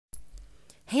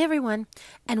Hey everyone,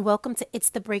 and welcome to It's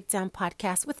the Breakdown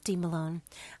podcast with Dee Malone.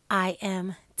 I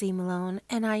am Dee Malone,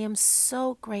 and I am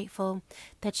so grateful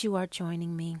that you are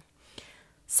joining me.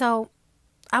 So,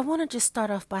 I want to just start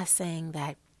off by saying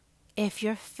that if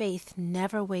your faith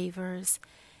never wavers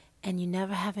and you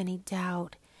never have any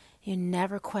doubt, you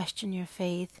never question your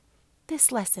faith,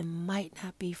 this lesson might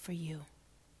not be for you.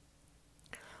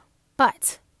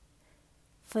 But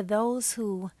for those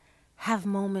who have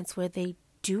moments where they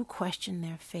do question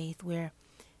their faith, where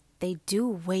they do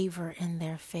waver in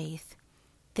their faith,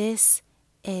 this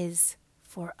is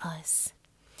for us.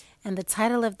 And the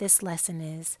title of this lesson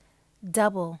is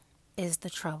Double is the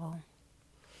Trouble.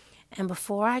 And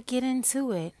before I get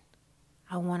into it,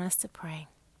 I want us to pray.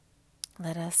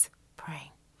 Let us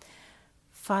pray.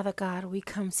 Father God, we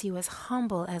come to you as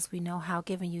humble as we know how,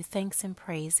 giving you thanks and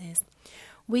praises.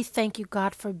 We thank you,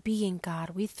 God, for being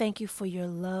God. We thank you for your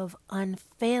love,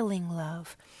 unfailing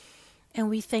love. And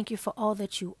we thank you for all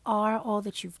that you are, all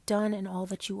that you've done, and all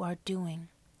that you are doing.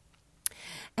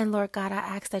 And Lord God, I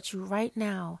ask that you right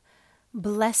now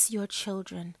bless your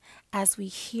children as we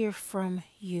hear from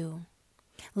you.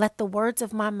 Let the words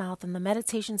of my mouth and the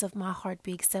meditations of my heart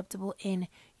be acceptable in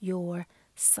your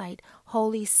sight.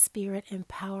 Holy Spirit,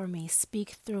 empower me,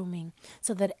 speak through me,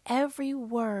 so that every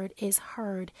word is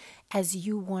heard as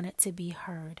you want it to be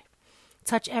heard.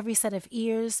 Touch every set of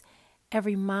ears,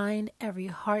 every mind, every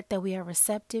heart, that we are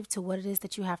receptive to what it is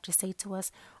that you have to say to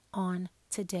us on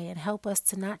today, and help us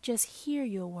to not just hear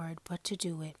your word, but to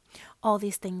do it. All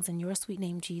these things in your sweet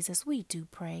name, Jesus, we do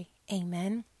pray.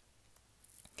 Amen.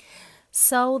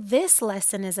 So this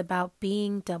lesson is about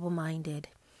being double-minded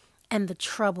and the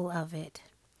trouble of it.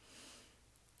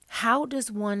 How does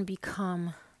one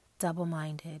become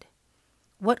double-minded?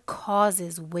 What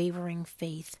causes wavering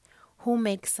faith? Who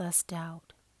makes us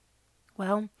doubt?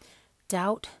 Well,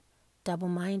 doubt,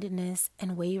 double-mindedness,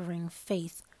 and wavering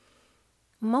faith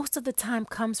most of the time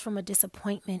comes from a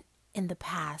disappointment in the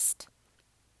past.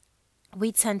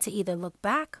 We tend to either look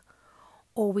back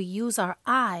or we use our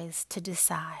eyes to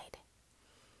decide.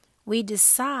 We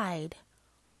decide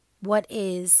what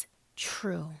is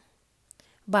true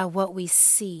by what we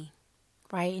see,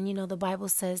 right? And the Bible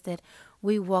says that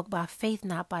we walk by faith,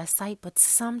 not by sight, but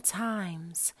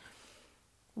sometimes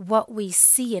what we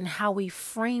see and how we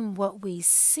frame what we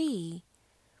see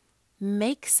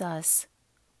makes us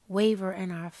waver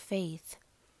in our faith.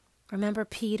 Remember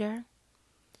Peter?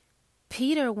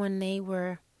 Peter, when they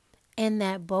were in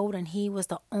that boat and he was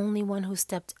the only one who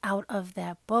stepped out of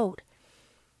that boat,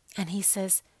 and he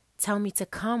says, "Tell me to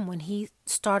come." When he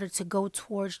started to go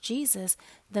towards Jesus,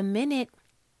 the minute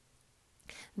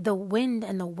the wind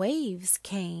and the waves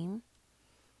came,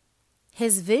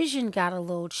 his vision got a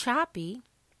little choppy.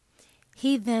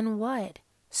 He then what?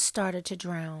 Started to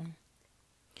drown.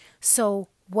 So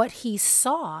what he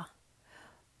saw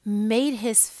made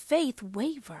his faith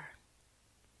waver.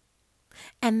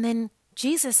 And then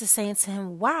Jesus is saying to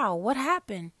him, "Wow, what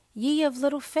happened? Ye of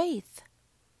little faith."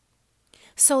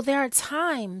 So there are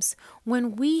times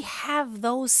when we have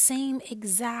those same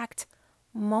exact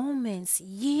moments,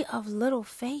 ye of little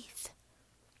faith.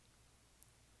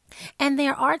 And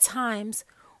there are times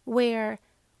where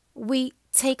we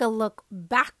take a look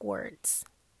backwards.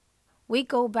 We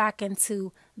go back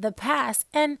into the past,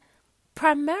 and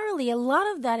primarily a lot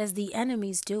of that is the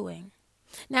enemy's doing.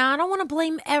 Now, I don't want to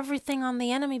blame everything on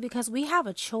the enemy because we have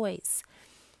a choice.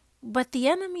 But the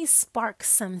enemy sparks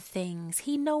some things.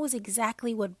 He knows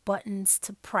exactly what buttons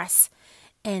to press,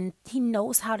 and he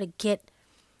knows how to get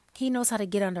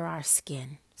under our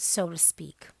skin, so to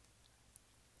speak.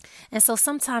 And so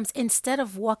sometimes instead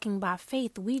of walking by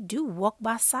faith, we do walk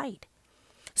by sight.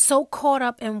 So caught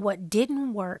up in what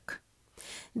didn't work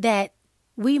that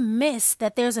we miss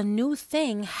that there's a new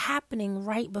thing happening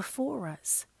right before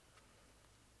us.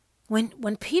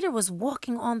 When Peter was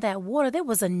walking on that water, there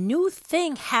was a new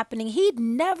thing happening. He'd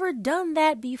never done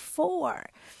that before.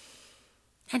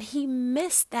 And he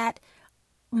missed that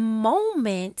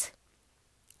moment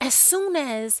as soon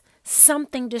as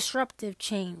something disruptive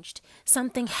changed.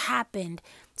 Something happened.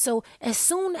 So as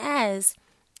soon as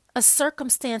a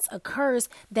circumstance occurs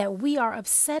that we are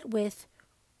upset with,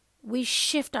 we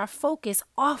shift our focus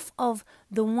off of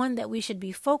the one that we should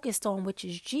be focused on, which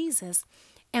is Jesus.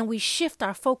 And we shift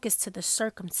our focus to the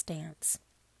circumstance.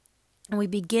 And we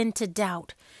begin to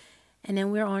doubt. And then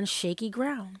we're on shaky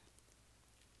ground.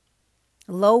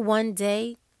 Low one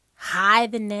day, high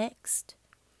the next.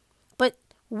 But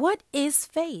what is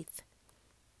faith?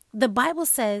 The Bible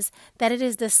says that it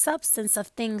is the substance of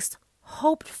things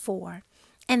hoped for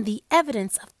and the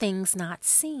evidence of things not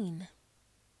seen.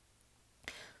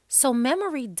 So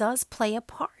memory does play a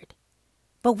part.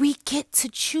 But we get to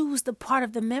choose the part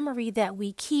of the memory that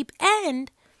we keep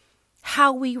and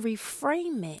how we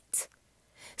reframe it.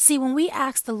 See, when we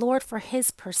ask the Lord for his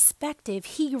perspective,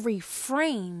 he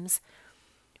reframes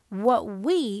what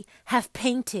we have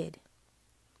painted.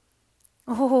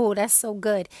 Oh, that's so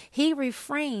good. He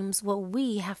reframes what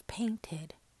we have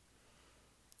painted.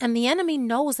 And the enemy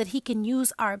knows that he can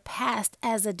use our past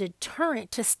as a deterrent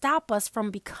to stop us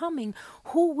from becoming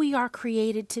who we are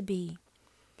created to be.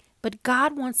 But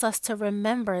God wants us to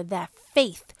remember that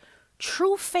faith,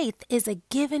 true faith, is a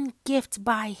given gift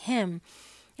by him.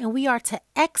 And we are to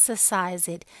exercise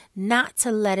it, not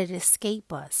to let it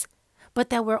escape us,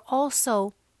 but that we're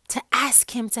also to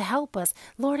ask him to help us.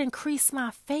 Lord, increase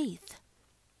my faith.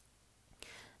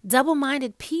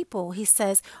 Double-minded people, he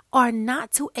says, are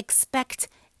not to expect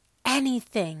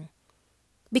anything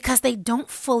because they don't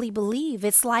fully believe.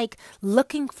 It's like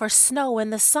looking for snow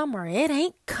in the summer. It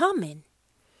ain't coming.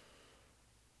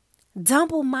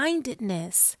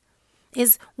 Double-mindedness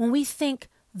is when we think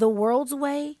the world's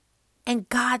way and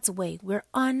God's way. We're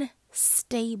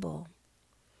unstable.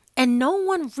 And no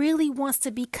one really wants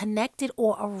to be connected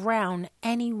or around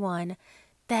anyone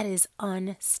that is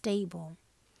unstable.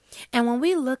 And when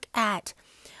we look at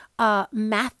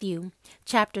Matthew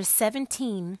chapter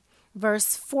 17,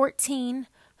 verse 14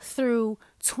 through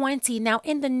 20. Now,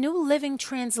 in the New Living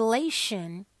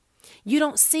Translation, you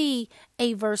don't see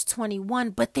a verse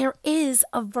 21, but there is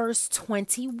a verse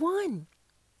 21.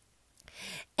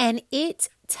 And it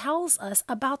tells us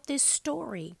about this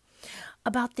story,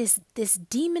 about this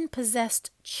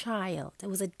demon-possessed child. It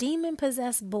was a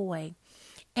demon-possessed boy.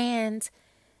 And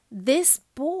this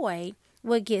boy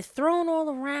would get thrown all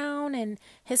around, and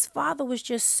his father was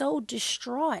just so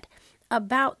distraught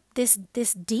about this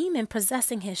demon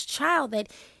possessing his child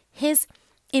that his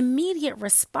immediate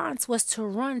response was to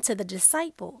run to the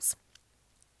disciples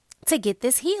to get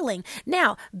this healing.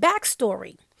 Now,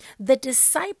 backstory. The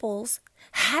disciples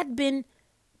had been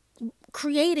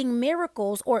creating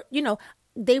miracles, or,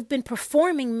 they've been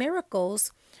performing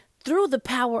miracles through the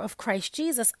power of Christ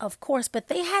Jesus, of course, but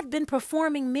they had been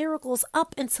performing miracles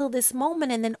up until this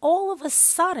moment. And then all of a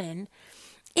sudden,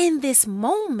 in this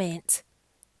moment,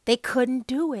 they couldn't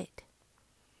do it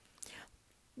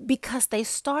because they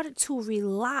started to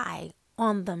rely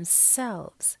on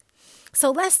themselves.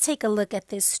 So let's take a look at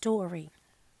this story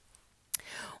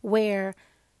where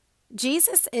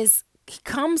Jesus he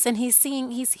comes and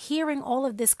he's hearing all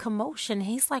of this commotion.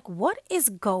 He's like, what is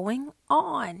going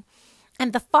on?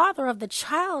 And the father of the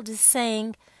child is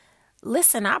saying,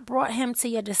 listen, I brought him to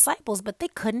your disciples, but they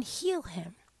couldn't heal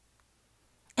him.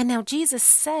 And now Jesus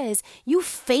says, you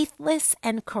faithless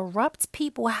and corrupt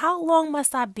people, how long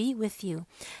must I be with you?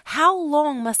 How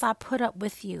long must I put up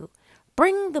with you?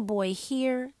 Bring the boy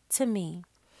here to me.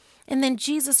 And then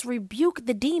Jesus rebuked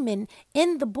the demon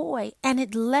in the boy, and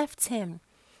it left him.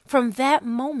 From that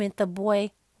moment, the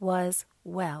boy was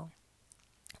well.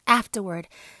 Afterward,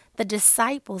 the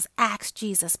disciples asked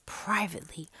Jesus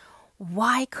privately,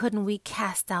 why couldn't we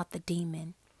cast out the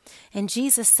demon? And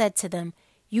Jesus said to them,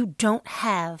 you don't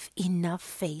have enough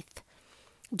faith.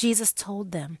 Jesus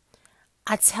told them,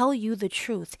 I tell you the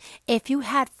truth. If you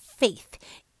had faith,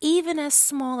 even as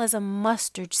small as a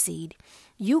mustard seed,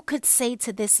 you could say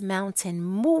to this mountain,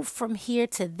 move from here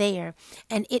to there,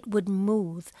 and it would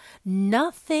move.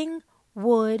 Nothing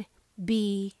would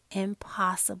be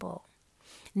impossible.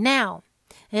 Now,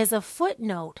 there's a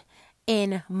footnote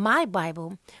in my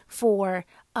Bible for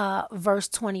verse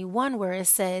 21 where it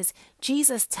says,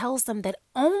 Jesus tells them that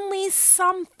only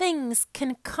some things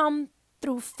can come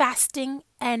through fasting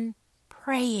and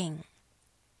praying.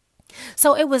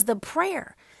 So it was the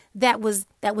prayer that was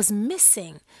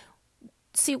missing.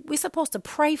 See, we're supposed to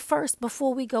pray first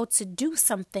before we go to do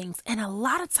some things. And a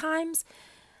lot of times,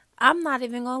 I'm not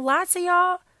even going to lie to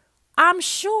y'all, I'm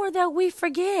sure that we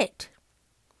forget.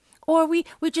 Or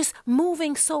we're just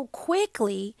moving so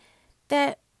quickly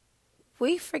that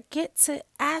we forget to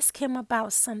ask him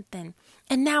about something.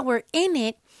 And now we're in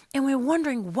it and we're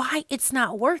wondering why it's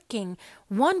not working.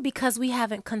 One, because we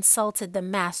haven't consulted the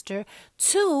master.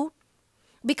 Two,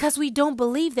 because we don't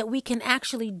believe that we can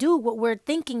actually do what we're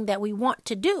thinking that we want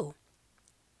to do.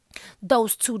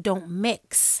 Those two don't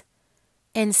mix.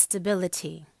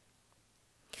 Instability.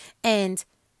 And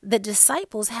the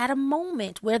disciples had a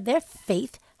moment where their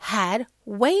faith had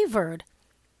wavered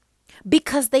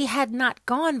because they had not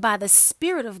gone by the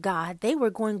Spirit of God. They were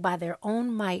going by their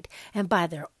own might and by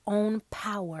their own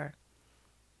power.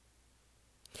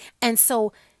 And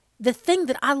so the thing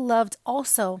that I loved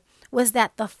also was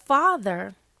that the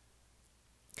father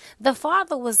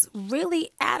was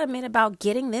really adamant about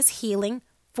getting this healing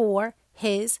for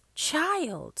his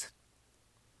child.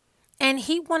 And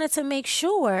he wanted to make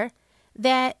sure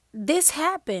that this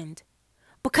happened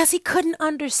because he couldn't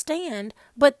understand.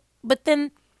 But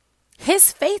then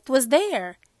his faith was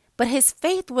there. But his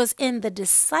faith was in the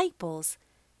disciples,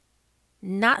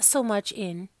 not so much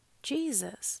in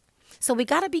Jesus. So we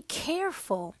got to be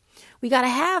careful. We got to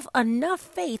have enough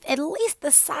faith, at least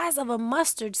the size of a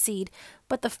mustard seed.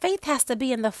 But the faith has to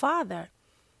be in the Father,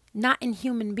 not in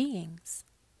human beings.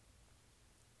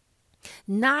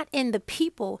 Not in the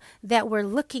people that we're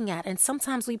looking at. And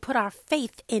sometimes we put our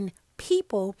faith in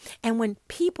people. And when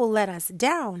people let us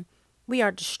down, we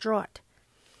are distraught.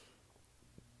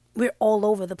 We're all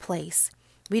over the place.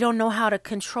 We don't know how to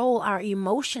control our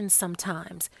emotions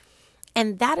sometimes.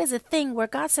 And that is a thing where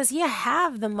God says, yeah,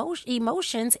 have the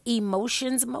emotions,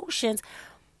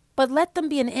 but let them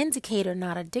be an indicator,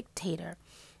 not a dictator.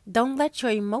 Don't let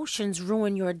your emotions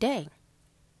ruin your day.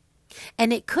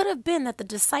 And it could have been that the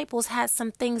disciples had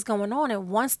some things going on. And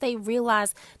once they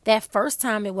realized that first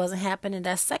time it wasn't happening,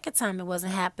 that second time it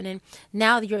wasn't happening,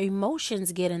 now your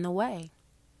emotions get in the way.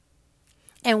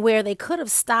 And where they could have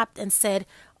stopped and said,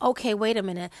 okay, wait a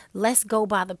minute, let's go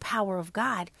by the power of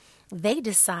God. They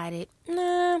decided,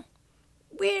 nah,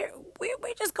 we're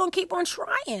just going to keep on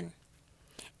trying.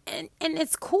 And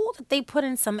it's cool that they put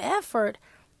in some effort,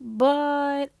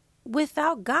 but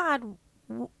without God,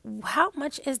 how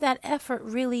much is that effort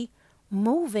really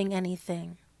moving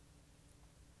anything?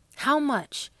 How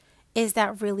much is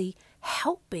that really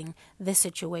helping the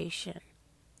situation?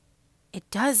 It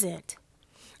doesn't.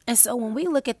 And so when we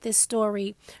look at this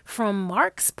story from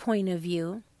Mark's point of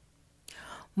view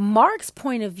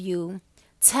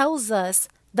tells us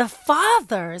the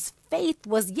Father's faith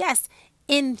was, yes,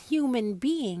 in human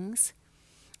beings.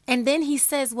 And then he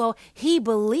says, well, he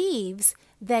believes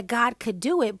that God could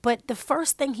do it. But the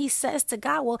first thing he says to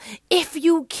God, well, if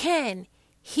you can,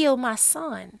 heal my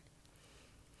son.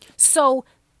 So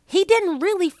he didn't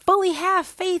really fully have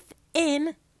faith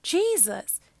in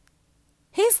Jesus.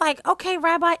 He's like, okay,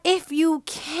 Rabbi, if you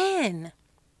can.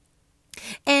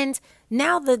 And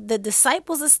now the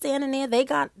disciples are standing there. They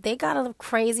got a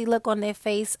crazy look on their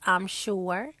face, I'm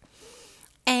sure.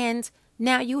 And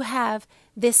now you have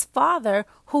this father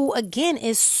who, again,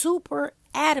 is super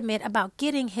adamant about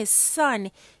getting his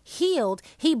son healed.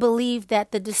 He believed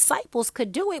that the disciples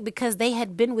could do it because they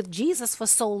had been with Jesus for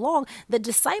so long. The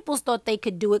disciples thought they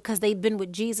could do it because they'd been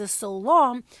with Jesus so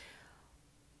long.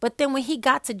 But then when he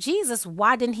got to Jesus,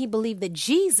 why didn't he believe that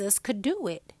Jesus could do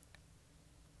it?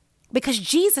 Because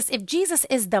if Jesus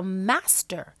is the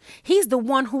master, he's the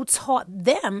one who taught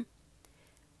them,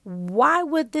 why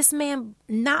would this man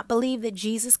not believe that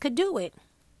Jesus could do it?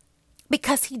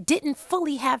 Because he didn't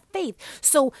fully have faith.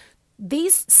 So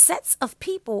these sets of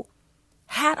people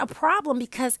had a problem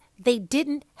because they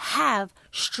didn't have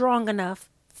strong enough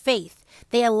faith.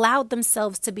 They allowed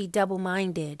themselves to be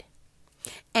double-minded.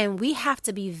 And we have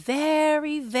to be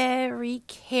very, very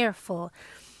careful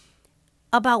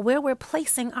about where we're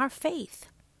placing our faith.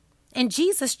 And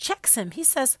Jesus checks him. He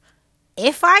says,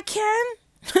 if I can?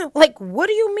 Like, what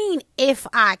do you mean, if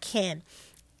I can?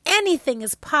 Anything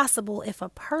is possible if a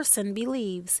person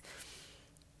believes.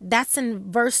 That's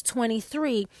in verse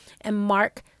 23 in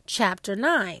Mark chapter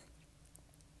 9.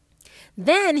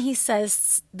 Then he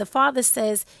says, the father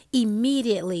says,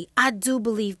 immediately, I do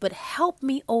believe, but help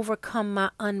me overcome my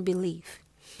unbelief.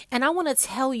 And I want to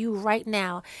tell you right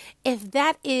now, if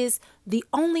that is the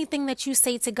only thing that you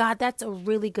say to God, that's a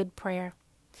really good prayer.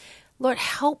 Lord,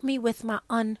 help me with my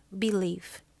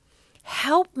unbelief.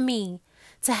 Help me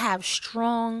to have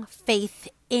strong faith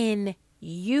in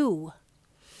you.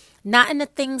 Not in the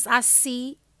things I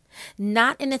see,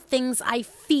 not in the things I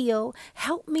feel.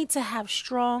 Help me to have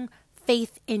strong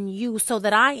faith in you so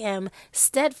that I am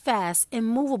steadfast,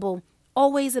 immovable,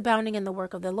 always abounding in the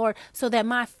work of the Lord, so that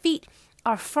my feet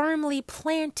are firmly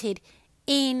planted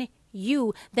in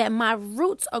you, that my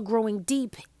roots are growing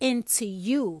deep into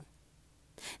you,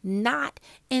 not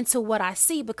into what I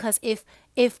see. Because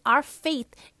if our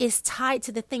faith is tied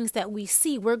to the things that we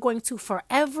see, we're going to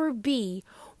forever be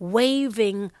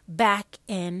waving back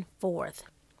and forth.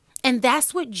 And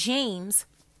that's what James,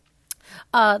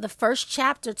 the first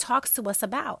chapter, talks to us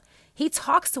about. He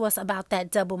talks to us about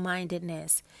that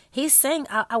double-mindedness. He's saying,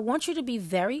 I want you to be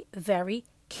very, very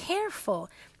careful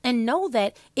and know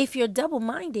that if you're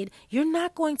double-minded,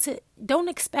 don't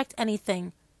expect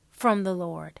anything from the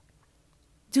Lord.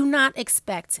 Do not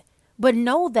expect, but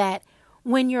know that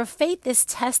when your faith is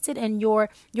tested and your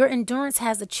endurance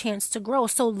has a chance to grow,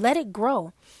 so let it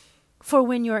grow. For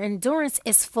when your endurance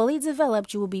is fully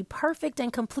developed, you will be perfect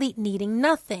and complete, needing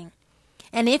nothing.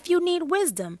 And if you need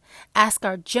wisdom, ask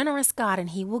our generous God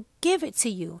and he will give it to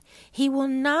you. He will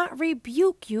not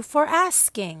rebuke you for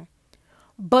asking.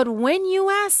 But when you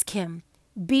ask him,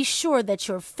 be sure that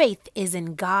your faith is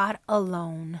in God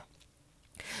alone.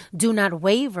 Do not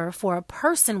waver, for a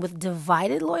person with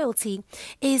divided loyalty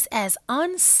is as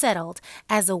unsettled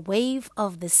as a wave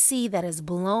of the sea that is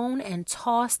blown and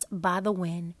tossed by the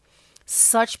wind.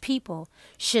 Such people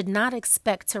should not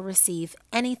expect to receive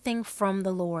anything from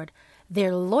the Lord.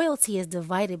 Their loyalty is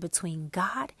divided between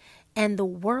God and the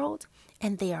world,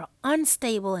 and they are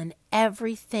unstable in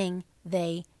everything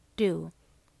they do.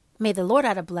 May the Lord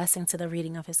add a blessing to the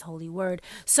reading of his holy word.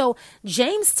 So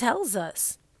James tells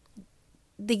us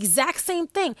the exact same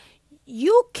thing.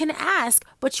 You can ask,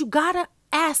 but you gotta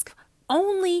ask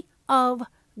only of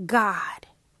God.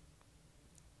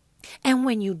 And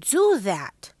when you do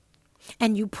that,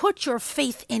 and you put your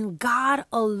faith in God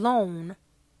alone,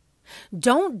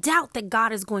 don't doubt that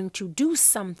God is going to do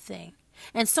something.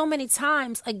 And so many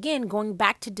times, again, going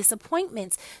back to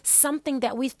disappointments, something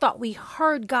that we thought we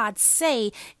heard God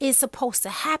say is supposed to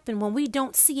happen when we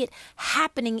don't see it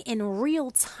happening in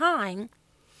real time,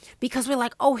 because we're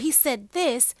like, oh, he said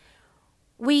this,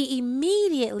 we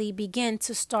immediately begin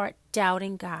to start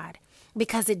doubting God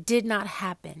because it did not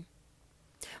happen.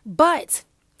 But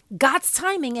God's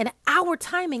timing and our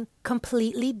timing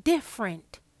completely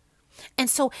different. And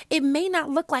so it may not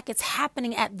look like it's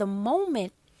happening at the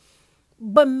moment,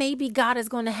 but maybe God is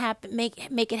going to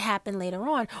make it happen later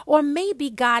on. Or maybe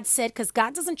God said, because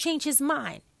God doesn't change his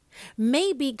mind.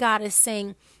 Maybe God is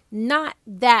saying, not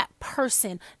that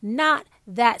person, not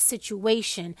that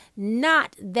situation,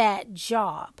 not that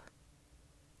job.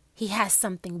 He has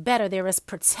something better. There is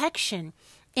protection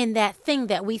in that thing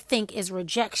that we think is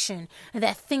rejection, and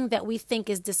that thing that we think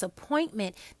is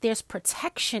disappointment. There's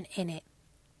protection in it.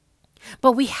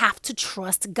 But we have to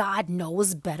trust God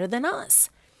knows better than us.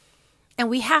 And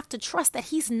we have to trust that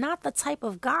he's not the type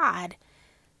of God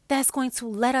that's going to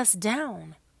let us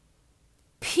down.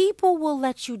 People will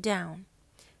let you down,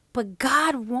 but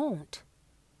God won't.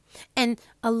 And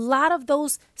a lot of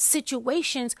those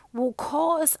situations will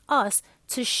cause us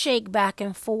to shake back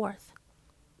and forth.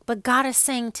 But God is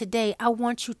saying today, I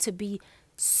want you to be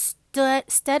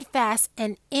steadfast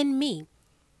and in me.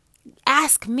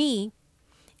 Ask me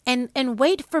and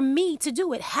wait for me to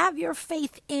do it. Have your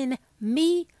faith in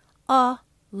me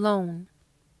alone.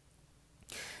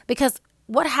 Because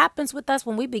what happens with us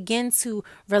when we begin to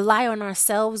rely on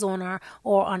ourselves or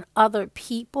on other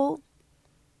people,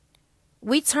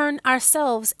 we turn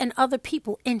ourselves and other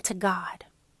people into God.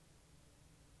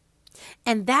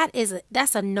 And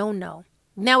that's a no-no.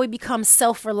 Now we become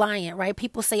self-reliant, right?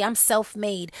 People say I'm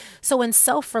self-made. So in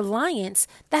self-reliance,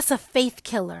 that's a faith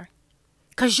killer,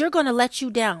 because you're going to let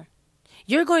you down.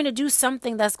 You're going to do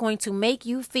something that's going to make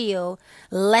you feel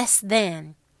less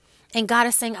than. And God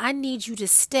is saying, I need you to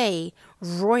stay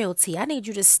royalty. I need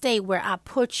you to stay where I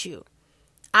put you.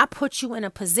 I put you in a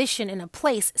position, in a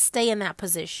place. Stay in that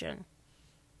position.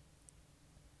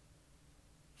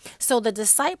 So the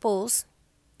disciples,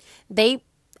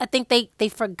 I think they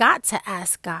forgot to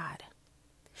ask God.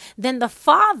 Then the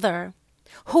Father,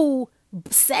 who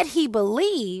said he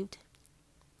believed,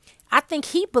 I think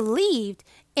he believed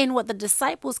in what the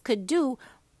disciples could do.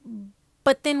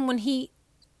 But then when he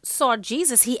saw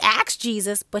Jesus, he asked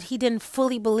Jesus, but he didn't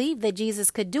fully believe that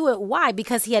Jesus could do it. Why?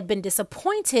 Because he had been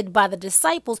disappointed by the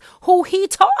disciples who he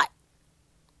taught.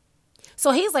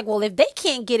 So he's like, well, if they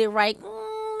can't get it right,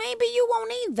 maybe you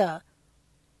won't either.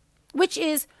 Which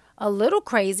is a little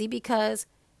crazy, because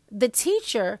the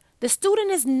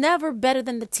student is never better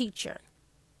than the teacher.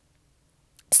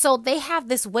 So they have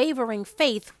this wavering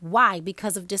faith. Why?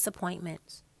 Because of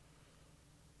disappointments.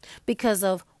 Because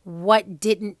of what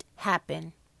didn't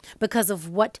happen. Because of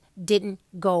what didn't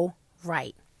go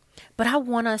right. But I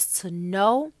want us to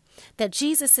know that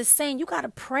Jesus is saying you got to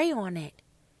pray on it.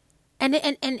 And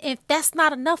if that's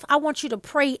not enough, I want you to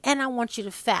pray and I want you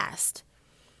to fast.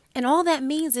 And all that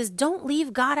means is don't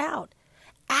leave God out.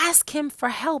 Ask him for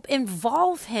help.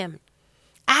 Involve him.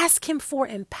 Ask him for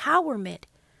empowerment.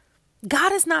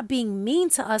 God is not being mean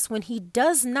to us when he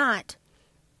does not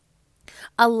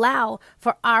allow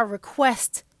for our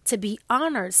requests to be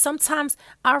honored. Sometimes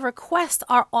our requests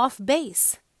are off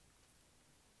base.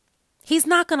 He's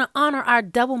not going to honor our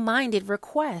double-minded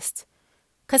request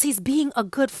because he's being a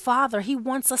good father. He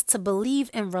wants us to believe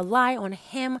and rely on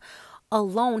him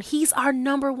alone. He's our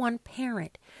number one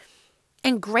parent.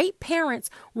 And great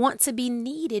parents want to be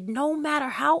needed no matter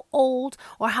how old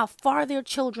or how far their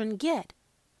children get.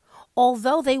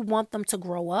 Although they want them to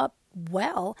grow up,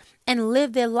 well and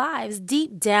live their lives,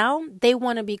 deep down, they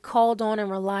want to be called on and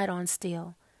relied on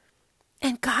still.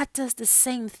 And God does the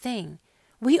same thing.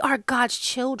 We are God's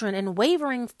children, and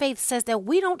wavering faith says that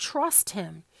we don't trust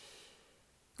him.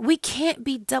 We can't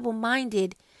be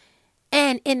double-minded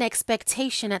and in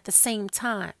expectation at the same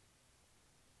time.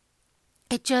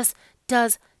 It just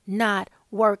does not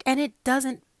work, and it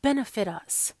doesn't benefit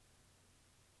us.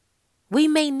 We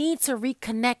may need to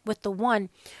reconnect with the one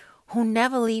who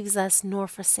never leaves us nor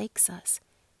forsakes us.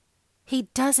 He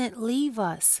doesn't leave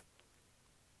us.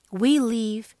 We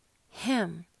leave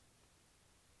him.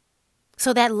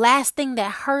 So that last thing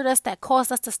that hurt us, that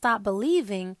caused us to stop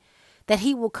believing that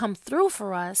he will come through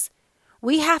for us,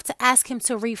 we have to ask him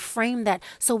to reframe that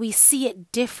so we see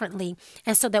it differently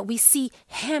and so that we see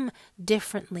him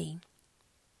differently.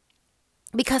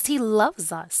 Because he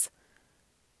loves us.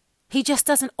 He just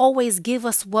doesn't always give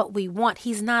us what we want.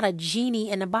 He's not a genie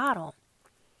in a bottle.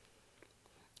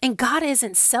 And God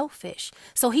isn't selfish.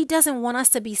 So he doesn't want us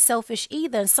to be selfish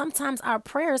either. And sometimes our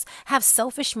prayers have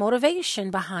selfish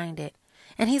motivation behind it.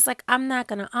 And he's like, I'm not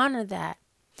going to honor that.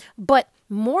 But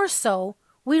more so,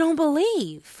 we don't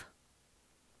believe.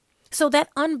 So that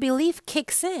unbelief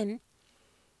kicks in.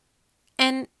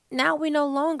 And now we no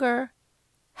longer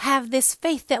have this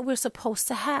faith that we're supposed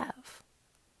to have.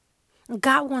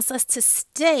 God wants us to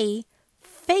stay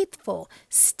faithful,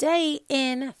 stay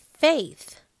in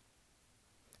faith,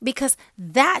 because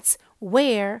that's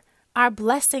where our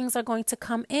blessings are going to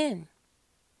come in.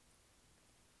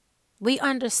 We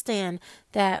understand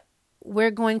that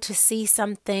we're going to see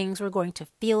some things, we're going to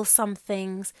feel some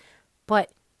things,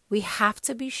 but we have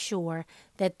to be sure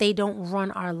that they don't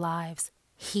run our lives.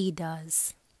 He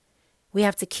does. We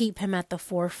have to keep him at the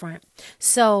forefront.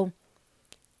 So,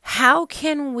 how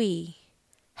can we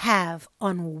have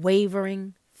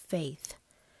unwavering faith?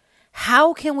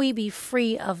 How can we be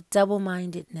free of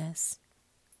double-mindedness?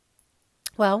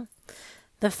 Well,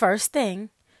 the first thing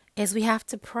is we have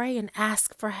to pray and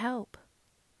ask for help.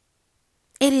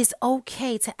 It is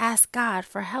okay to ask God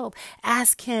for help.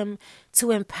 Ask him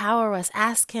to empower us.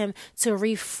 Ask him to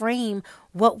reframe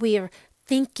what we are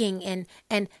thinking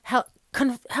and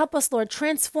help us, Lord,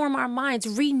 transform our minds,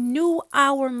 renew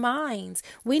our minds.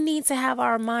 We need to have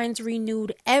our minds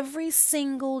renewed every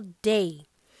single day.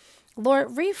 Lord,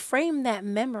 reframe that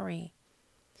memory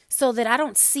so that I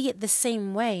don't see it the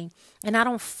same way and I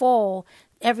don't fall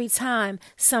every time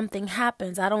something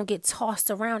happens. I don't get tossed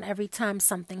around every time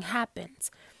something happens.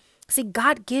 See,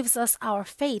 God gives us our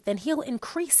faith and he'll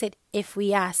increase it if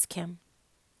we ask him.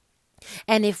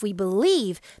 And if we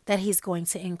believe that he's going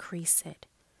to increase it.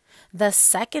 The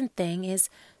second thing is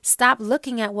stop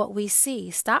looking at what we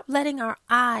see. Stop letting our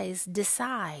eyes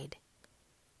decide.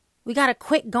 We got to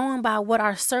quit going by what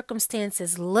our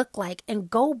circumstances look like and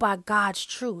go by God's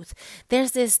truth.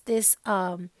 There's this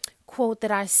quote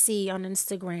that I see on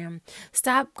Instagram.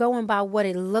 Stop going by what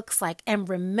it looks like and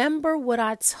remember what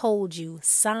I told you.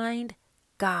 Signed,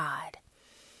 God.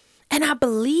 And I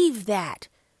believe that.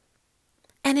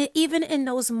 And even in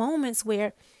those moments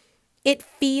where it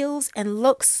feels and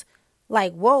looks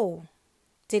like, whoa,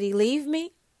 did he leave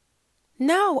me?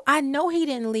 No, I know he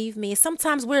didn't leave me.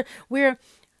 Sometimes we're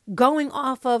going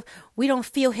off of, we don't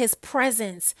feel his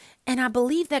presence. And I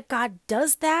believe that God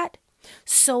does that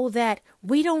so that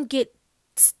we don't get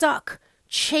stuck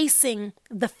chasing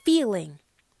the feeling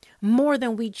more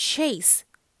than we chase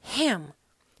him.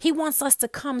 He wants us to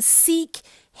come seek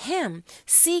him.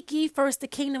 Seek ye first the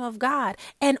kingdom of God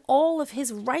and all of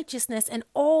his righteousness, and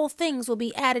all things will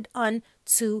be added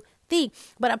unto thee.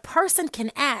 But a person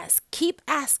can ask, keep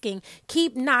asking,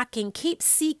 keep knocking, keep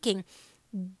seeking,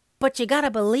 but you got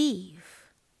to believe.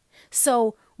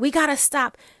 So we got to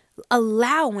stop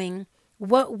allowing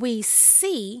what we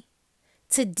see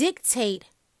to dictate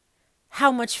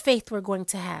how much faith we're going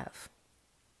to have,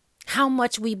 how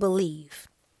much we believe.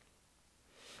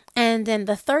 And then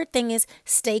the third thing is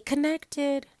stay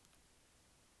connected.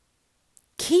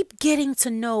 Keep getting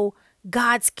to know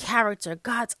God's character,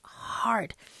 God's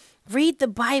heart. Read the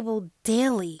Bible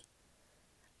daily.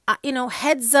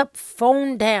 Heads up,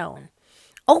 phone down.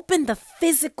 Open the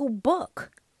physical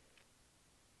book.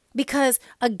 Because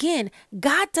again,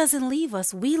 God doesn't leave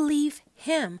us. We leave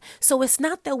him. So it's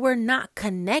not that we're not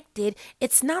connected.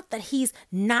 It's not that he's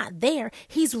not there.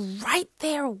 He's right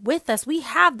there with us. We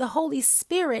have the Holy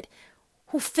Spirit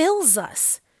who fills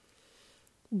us.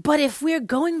 But if we're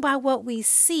going by what we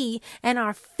see and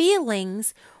our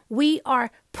feelings, we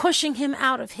are pushing him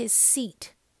out of his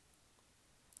seat.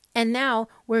 And now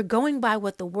we're going by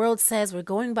what the world says. We're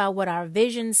going by what our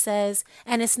vision says.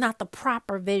 And it's not the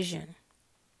proper vision.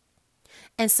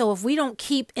 And so if we don't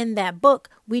keep in that book,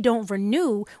 we don't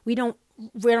renew, we don't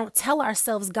tell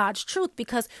ourselves God's truth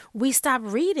because we stop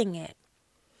reading it.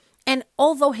 And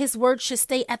although his word should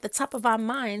stay at the top of our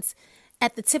minds,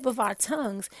 at the tip of our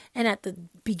tongues, and at the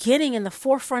beginning and the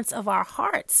forefronts of our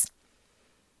hearts,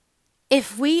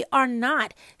 if we are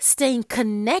not staying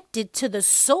connected to the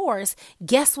source,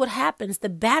 guess what happens? The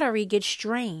battery gets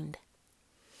drained.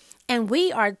 And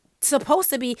we are supposed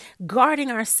to be guarding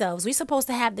ourselves. We're supposed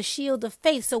to have the shield of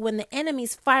faith. So when the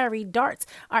enemy's fiery darts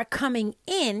are coming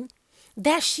in,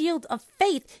 that shield of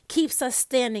faith keeps us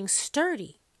standing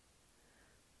sturdy.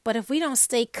 But if we don't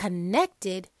stay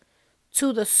connected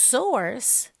to the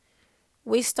source,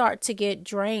 we start to get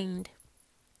drained.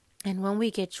 And when we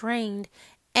get drained,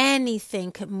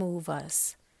 anything could move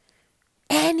us.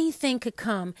 Anything could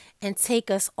come and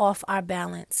take us off our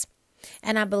balance.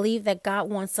 And I believe that God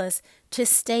wants us to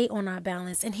stay on our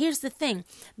balance. And here's the thing.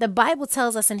 The Bible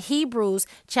tells us in Hebrews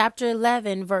chapter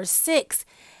 11, verse 6,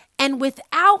 and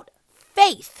without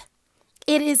faith,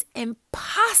 it is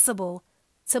impossible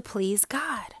to please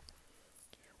God.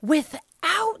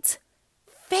 Without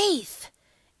faith,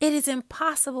 it is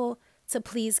impossible to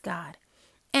please God.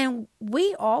 And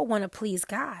we all want to please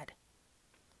God.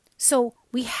 So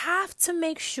we have to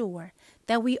make sure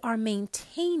that we are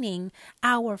maintaining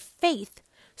our faith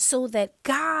so that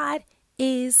God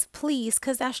is pleased,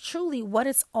 because that's truly what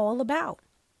it's all about.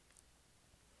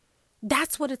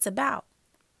 That's what it's about.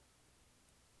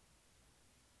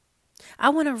 I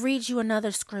want to read you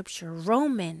another scripture,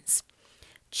 Romans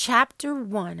chapter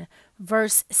 1,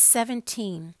 verse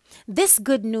 17. This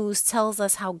good news tells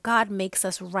us how God makes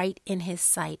us right in his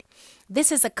sight.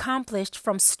 This is accomplished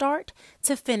from start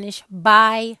to finish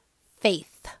by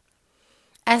faith.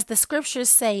 As the scriptures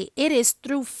say, it is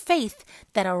through faith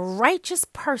that a righteous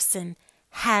person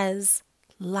has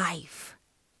life.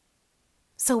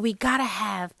 So we got to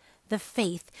have the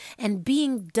faith. And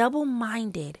being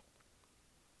double-minded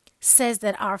says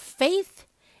that our faith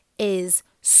is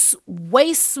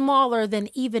way smaller than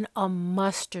even a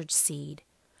mustard seed.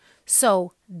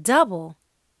 So double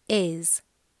is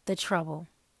the trouble.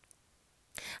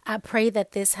 I pray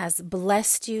that this has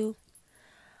blessed you.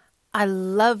 I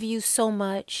love you so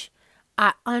much.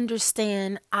 I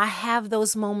understand. I have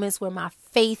those moments where my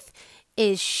faith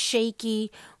is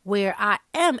shaky, where I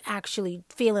am actually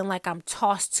feeling like I'm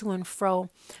tossed to and fro.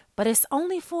 But it's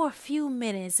only for a few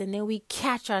minutes, and then we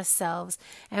catch ourselves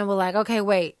and we're like, okay,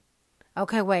 wait. You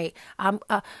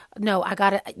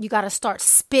gotta start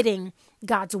spitting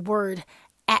God's word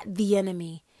at the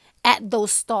enemy, at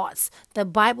those thoughts. The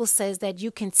Bible says that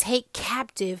you can take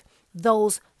captive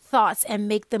those thoughts and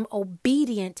make them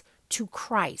obedient to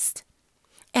Christ.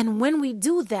 And when we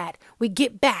do that, we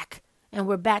get back and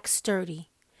we're back sturdy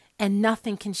and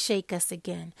nothing can shake us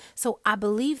again. So I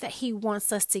believe that he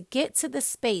wants us to get to the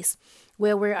space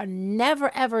where we are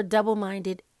never, ever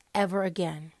double-minded ever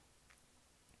again.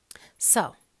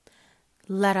 So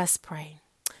let us pray.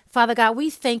 Father God, we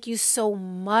thank you so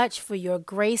much for your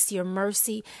grace, your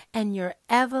mercy, and your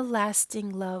everlasting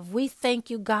love. We thank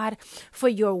you, God, for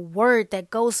your word that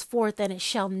goes forth and it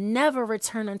shall never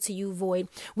return unto you void.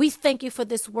 We thank you for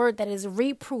this word that is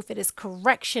reproof, it is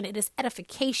correction, it is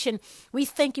edification. We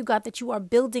thank you, God, that you are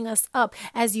building us up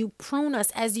as you prune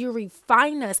us, as you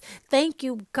refine us. Thank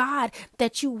you, God,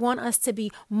 that you want us to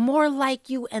be more like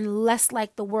you and less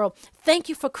like the world. Thank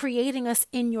you for creating us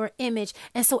in your image.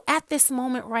 And so at this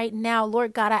moment right now,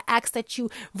 Lord God, I ask that you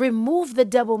remove the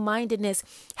double-mindedness.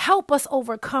 Help us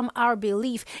overcome our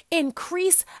belief.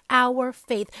 Increase our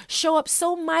faith. Show up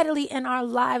so mightily in our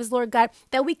lives, Lord God,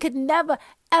 that we could never,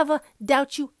 ever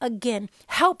doubt you again.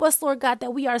 Help us, Lord God,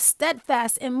 that we are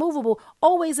steadfast, immovable,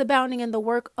 always abounding in the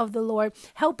work of the Lord.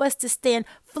 Help us to stand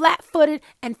flat-footed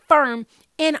and firm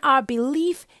in our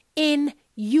belief in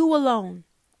you alone.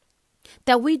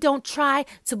 That we don't try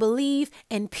to believe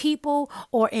in people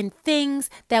or in things,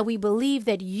 that we believe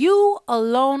that you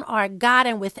alone are God,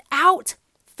 and without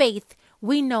faith,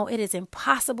 we know it is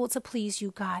impossible to please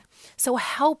you, God. So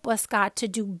help us, God, to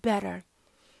do better.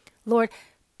 Lord,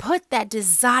 put that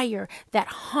desire, that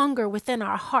hunger within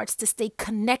our hearts to stay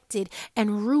connected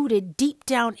and rooted deep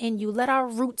down in you. Let our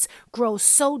roots grow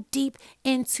so deep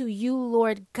into you,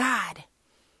 Lord God,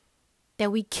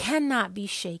 that we cannot be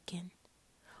shaken.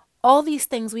 All these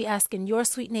things we ask in your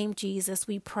sweet name, Jesus,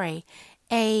 we pray.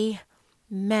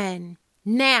 Amen.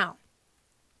 Now,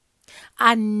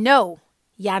 I know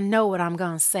y'all know what I'm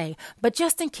going to say, but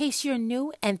just in case you're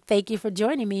new, and thank you for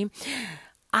joining me,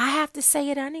 I have to say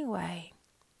it anyway.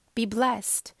 Be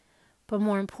blessed, but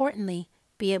more importantly,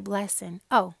 be a blessing.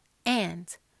 Oh,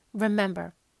 and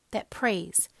remember that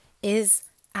praise is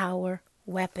our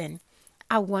weapon.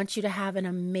 I want you to have an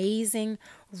amazing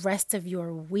rest of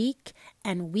your week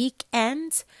and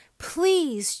weekend.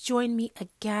 Please join me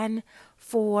again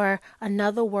for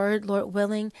another word, Lord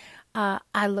willing.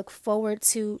 I look forward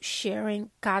to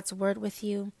sharing God's word with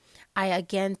you. I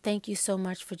again thank you so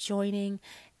much for joining,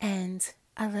 and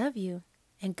I love you,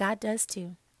 and God does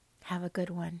too. Have a good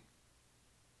one.